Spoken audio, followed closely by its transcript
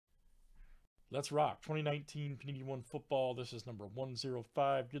Let's rock. 2019 Panini One Football. This is number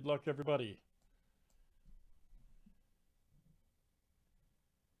 105. Good luck, everybody.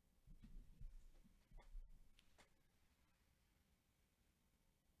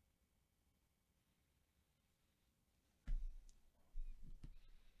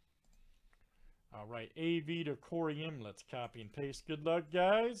 All right, AV to Corey M. Let's copy and paste. Good luck,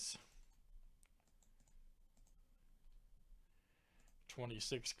 guys.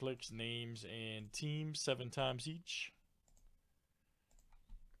 26 clicks, names and teams, 7 times each.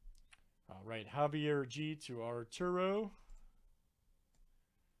 All right, Javier G to Arturo.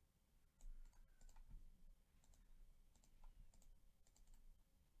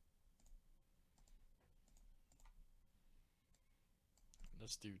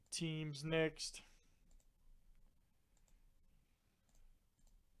 Let's do teams next.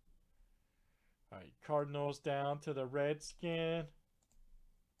 All right, Cardinals down to the Redskin.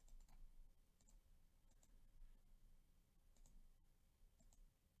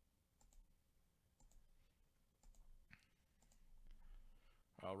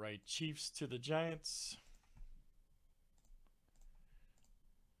 All right, Chiefs to the Giants.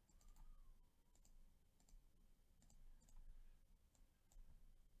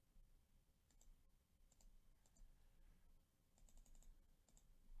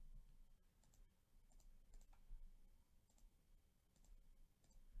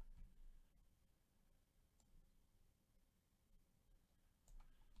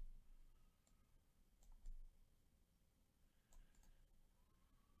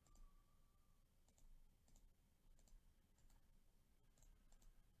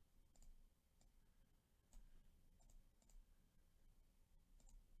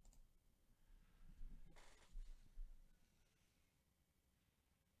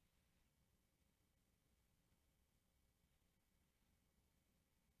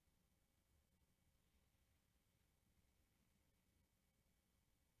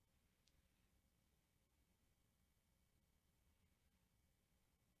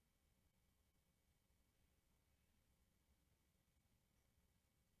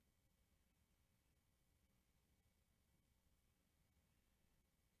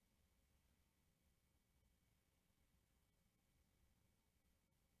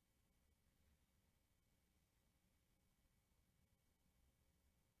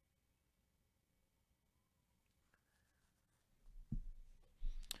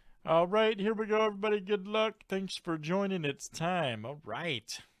 All right, here we go, everybody. Good luck. Thanks for joining. It's time. All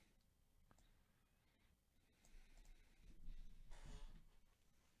right.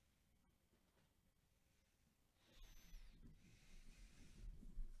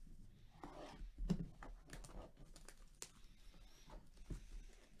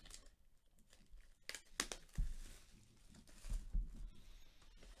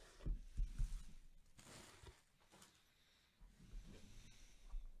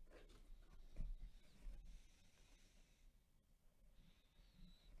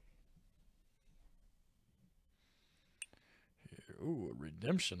 Ooh,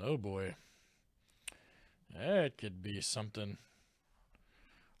 redemption. Oh, boy. That could be something.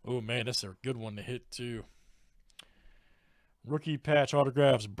 Oh, man, that's a good one to hit, too. Rookie patch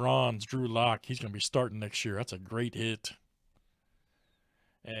autographs, bronze, Drew Lock. He's going to be starting next year. That's a great hit.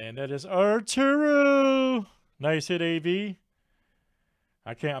 And that is Arturo. Nice hit, AV.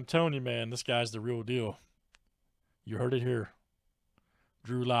 I'm telling you, man, this guy's the real deal. You heard it here.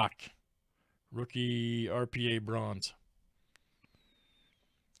 Drew Lock. Rookie RPA bronze.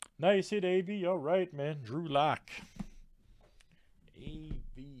 Nice hit, AV. All right, man. Drew Lock.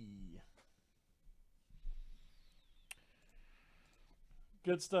 AV.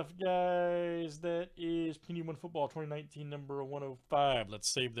 Good stuff, guys. That is Panini One Football 2019 number 105. Let's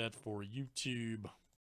save that for YouTube.